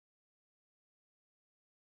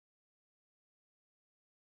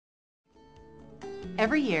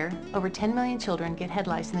Every year, over 10 million children get head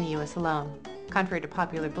lice in the U.S. alone. Contrary to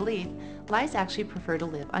popular belief, lice actually prefer to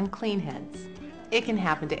live on clean heads. It can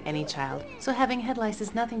happen to any child, so having head lice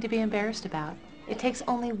is nothing to be embarrassed about. It takes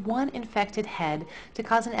only one infected head to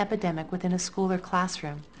cause an epidemic within a school or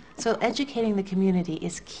classroom, so educating the community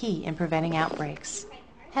is key in preventing outbreaks.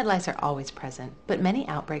 Head lice are always present, but many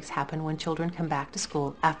outbreaks happen when children come back to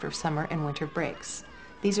school after summer and winter breaks.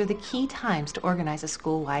 These are the key times to organize a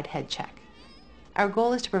school-wide head check. Our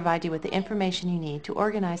goal is to provide you with the information you need to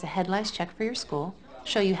organize a head lice check for your school,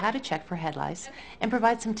 show you how to check for head lice, and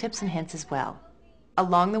provide some tips and hints as well.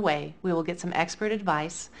 Along the way, we will get some expert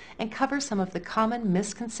advice and cover some of the common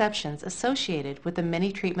misconceptions associated with the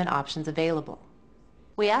many treatment options available.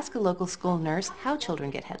 We ask a local school nurse how children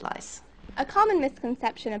get head lice. A common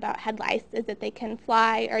misconception about head lice is that they can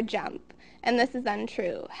fly or jump, and this is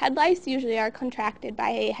untrue. Head lice usually are contracted by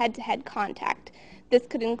a head-to-head contact. This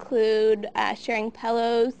could include sharing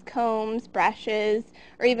pillows, combs, brushes,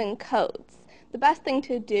 or even coats. The best thing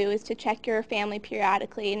to do is to check your family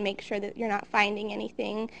periodically and make sure that you're not finding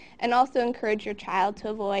anything, and also encourage your child to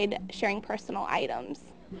avoid sharing personal items.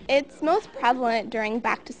 It's most prevalent during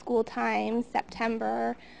back-to-school time,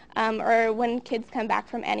 September, or when kids come back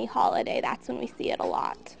from any holiday. That's when we see it a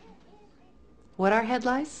lot. What are head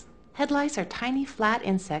lice? Head lice are tiny flat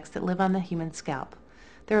insects that live on the human scalp.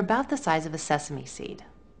 They're about the size of a sesame seed.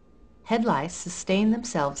 Head lice sustain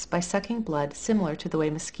themselves by sucking blood similar to the way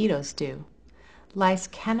mosquitoes do. Lice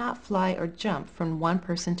cannot fly or jump from one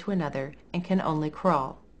person to another and can only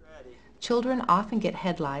crawl. Children often get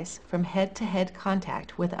head lice from head-to-head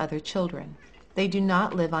contact with other children. They do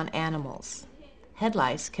not live on animals. Head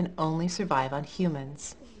lice can only survive on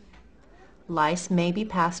humans. Lice may be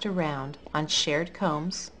passed around on shared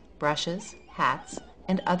combs, brushes, hats,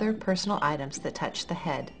 and other personal items that touch the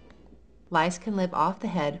head. Lice can live off the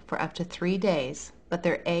head for up to 3 days, but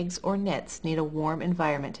their eggs or nits need a warm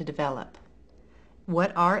environment to develop.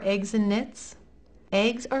 What are eggs and nits?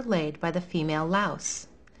 Eggs are laid by the female louse.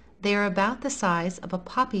 They are about the size of a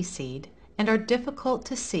poppy seed and are difficult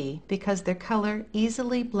to see because their color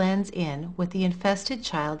easily blends in with the infested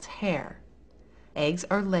child's hair. Eggs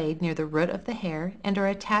are laid near the root of the hair and are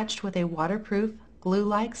attached with a waterproof,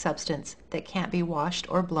 glue-like substance that can't be washed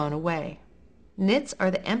or blown away. Nits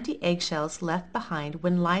are the empty eggshells left behind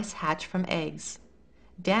when lice hatch from eggs.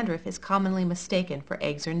 Dandruff is commonly mistaken for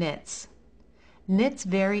eggs or nits. Nits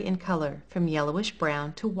vary in color from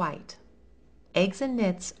yellowish-brown to white. Eggs and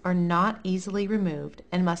nits are not easily removed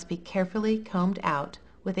and must be carefully combed out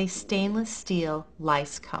with a stainless steel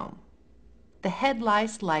lice comb. The head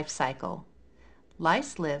lice life cycle.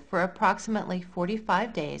 Lice live for approximately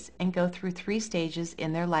 45 days and go through 3 stages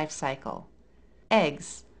in their life cycle.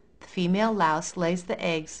 Eggs. The female louse lays the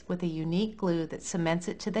eggs with a unique glue that cements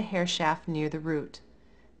it to the hair shaft near the root.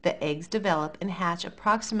 The eggs develop and hatch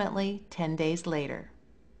approximately 10 days later.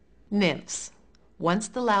 Nymphs. Once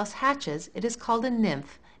the louse hatches, it is called a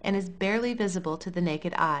nymph and is barely visible to the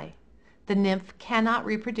naked eye. The nymph cannot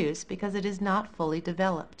reproduce because it is not fully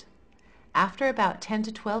developed. After about 10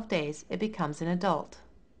 to 12 days, it becomes an adult.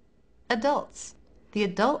 Adults. The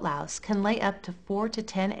adult louse can lay up to 4 to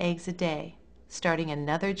 10 eggs a day, starting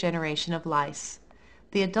another generation of lice.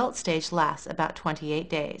 The adult stage lasts about 28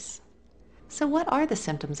 days. So what are the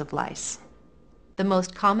symptoms of lice? The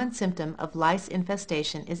most common symptom of lice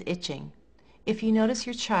infestation is itching. If you notice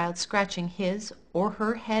your child scratching his or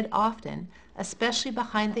her head often, especially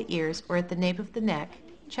behind the ears or at the nape of the neck,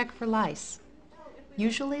 check for lice.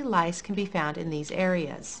 Usually lice can be found in these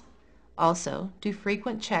areas. Also, do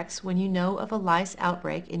frequent checks when you know of a lice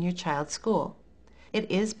outbreak in your child's school. It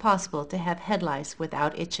is possible to have head lice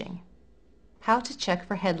without itching. How to check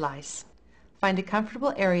for head lice. Find a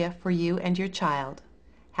comfortable area for you and your child.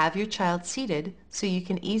 Have your child seated so you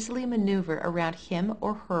can easily maneuver around him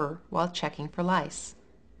or her while checking for lice.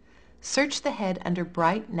 Search the head under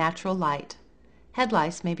bright, natural light. Head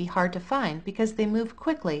lice may be hard to find because they move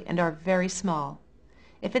quickly and are very small.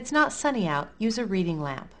 If it's not sunny out, use a reading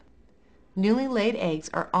lamp. Newly laid eggs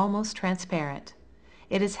are almost transparent.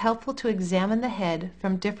 It is helpful to examine the head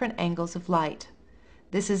from different angles of light.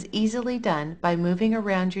 This is easily done by moving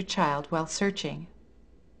around your child while searching.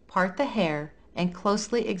 Part the hair and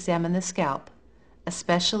closely examine the scalp,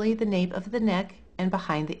 especially the nape of the neck and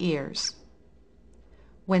behind the ears.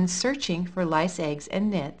 When searching for lice eggs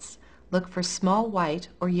and nits, look for small white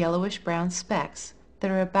or yellowish-brown specks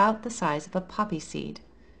that are about the size of a poppy seed.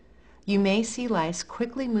 You may see lice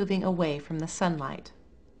quickly moving away from the sunlight.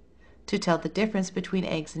 To tell the difference between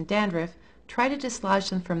eggs and dandruff, try to dislodge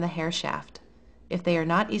them from the hair shaft. If they are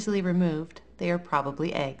not easily removed, they are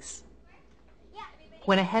probably eggs.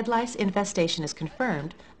 When a head lice infestation is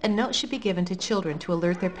confirmed, a note should be given to children to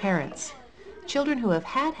alert their parents. Children who have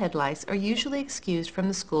had head lice are usually excused from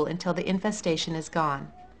the school until the infestation is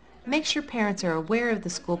gone. Make sure parents are aware of the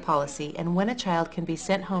school policy and when a child can be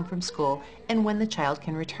sent home from school and when the child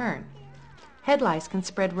can return. Head lice can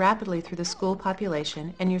spread rapidly through the school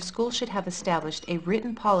population, and your school should have established a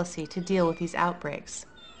written policy to deal with these outbreaks.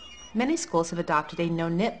 Many schools have adopted a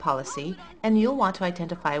no-nit policy, and you'll want to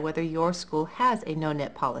identify whether your school has a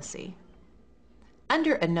no-nit policy.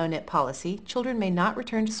 Under a no-nit policy, children may not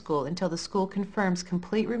return to school until the school confirms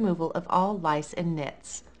complete removal of all lice and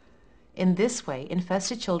nits. In this way,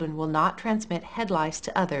 infested children will not transmit head lice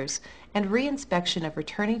to others, and reinspection of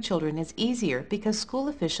returning children is easier because school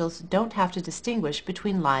officials don't have to distinguish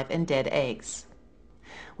between live and dead eggs.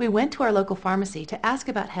 We went to our local pharmacy to ask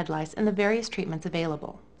about head lice and the various treatments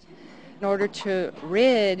available. In order to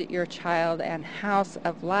rid your child and house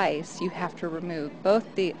of lice, you have to remove both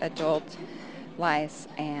the adult lice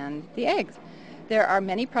and the eggs. There are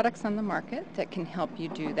many products on the market that can help you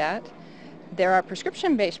do that. There are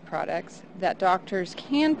prescription-based products that doctors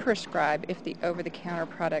can prescribe if the over-the-counter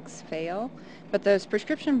products fail, but those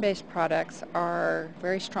prescription-based products are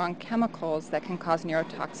very strong chemicals that can cause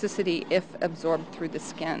neurotoxicity if absorbed through the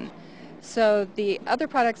skin. So the other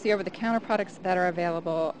products, the over-the-counter products that are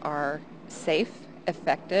available are safe,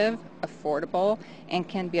 effective, affordable, and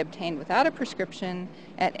can be obtained without a prescription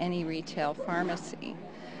at any retail pharmacy.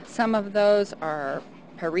 Some of those are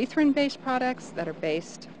pyrethrin-based products that are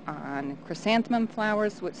based on chrysanthemum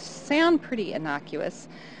flowers, which sound pretty innocuous,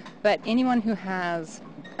 but anyone who has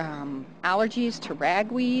allergies to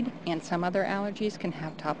ragweed and some other allergies can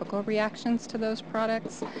have topical reactions to those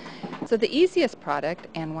products. So the easiest product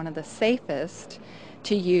and one of the safest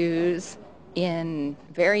to use in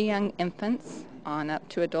very young infants on up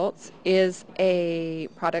to adults is a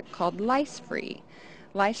product called Lice-Free.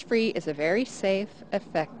 Lice-Free is a very safe,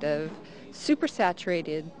 effective,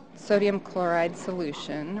 supersaturated sodium chloride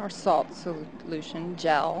solution or salt solution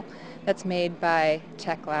gel that's made by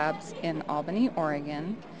Tech Labs in Albany,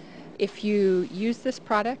 Oregon. If you use this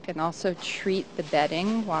product and also treat the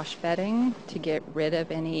bedding, wash bedding, to get rid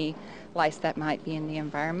of any lice that might be in the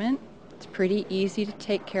environment, it's pretty easy to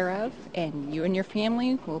take care of, and you and your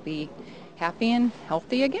family will be happy and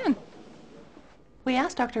healthy again. We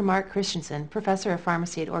asked Dr. Mark Christensen, professor of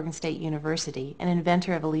pharmacy at Oregon State University and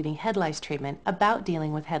inventor of a leading head lice treatment, about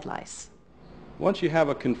dealing with head lice. Once you have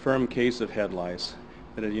a confirmed case of head lice,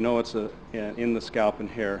 that you know it's in the scalp and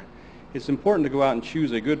hair, it's important to go out and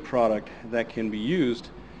choose a good product that can be used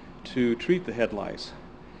to treat the head lice.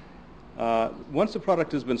 Once the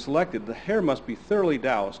product has been selected, the hair must be thoroughly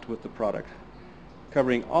doused with the product,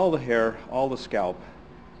 covering all the hair, all the scalp.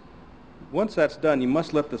 Once that's done, you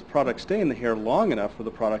must let this product stay in the hair long enough for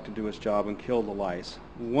the product to do its job and kill the lice.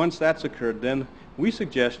 Once that's occurred, then we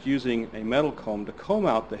suggest using a metal comb to comb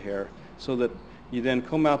out the hair so that you then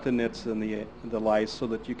comb out the nits and the lice so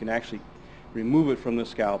that you can actually remove it from the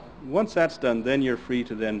scalp. Once that's done, then you're free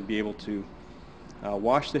to then be able to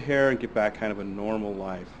wash the hair and get back kind of a normal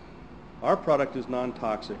life. Our product is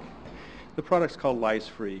non-toxic. The product's called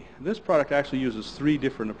Lice-Free. This product actually uses 3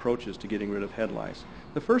 different approaches to getting rid of head lice.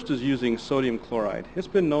 The first is using sodium chloride. It's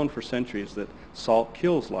been known for centuries that salt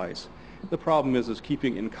kills lice. The problem is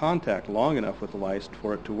keeping in contact long enough with the lice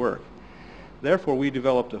for it to work. Therefore, we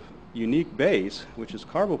developed a unique base, which is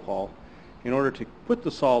Carbopol, in order to put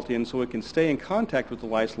the salt in so it can stay in contact with the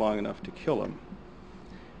lice long enough to kill them.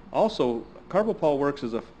 Also, Carbopol works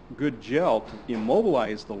as a good gel to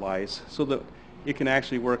immobilize the lice so that it can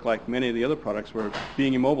actually work like many of the other products where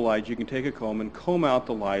being immobilized you can take a comb and comb out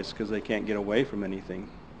the lice because they can't get away from anything.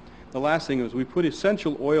 The last thing is we put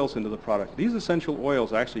essential oils into the product. These essential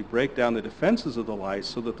oils actually break down the defenses of the lice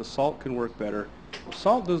so that the salt can work better.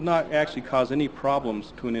 Salt does not actually cause any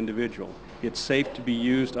problems to an individual. It's safe to be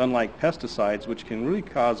used, unlike pesticides, which can really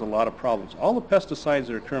cause a lot of problems. All the pesticides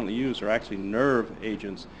that are currently used are actually nerve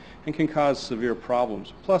agents and can cause severe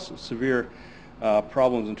problems, plus severe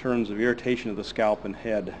problems in terms of irritation of the scalp and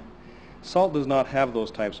head. Salt does not have those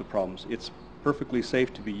types of problems. It's perfectly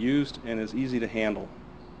safe to be used and is easy to handle.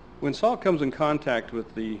 When salt comes in contact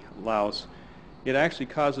with the louse, it actually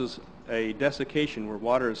causes a desiccation where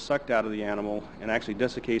water is sucked out of the animal and actually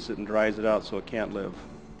desiccates it and dries it out so it can't live.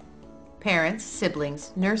 Parents,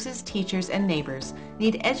 siblings, nurses, teachers, and neighbors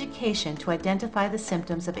need education to identify the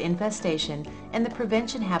symptoms of infestation and the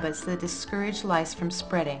prevention habits that discourage lice from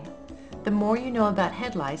spreading. The more you know about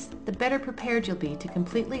head lice, the better prepared you'll be to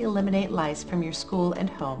completely eliminate lice from your school and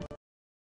home.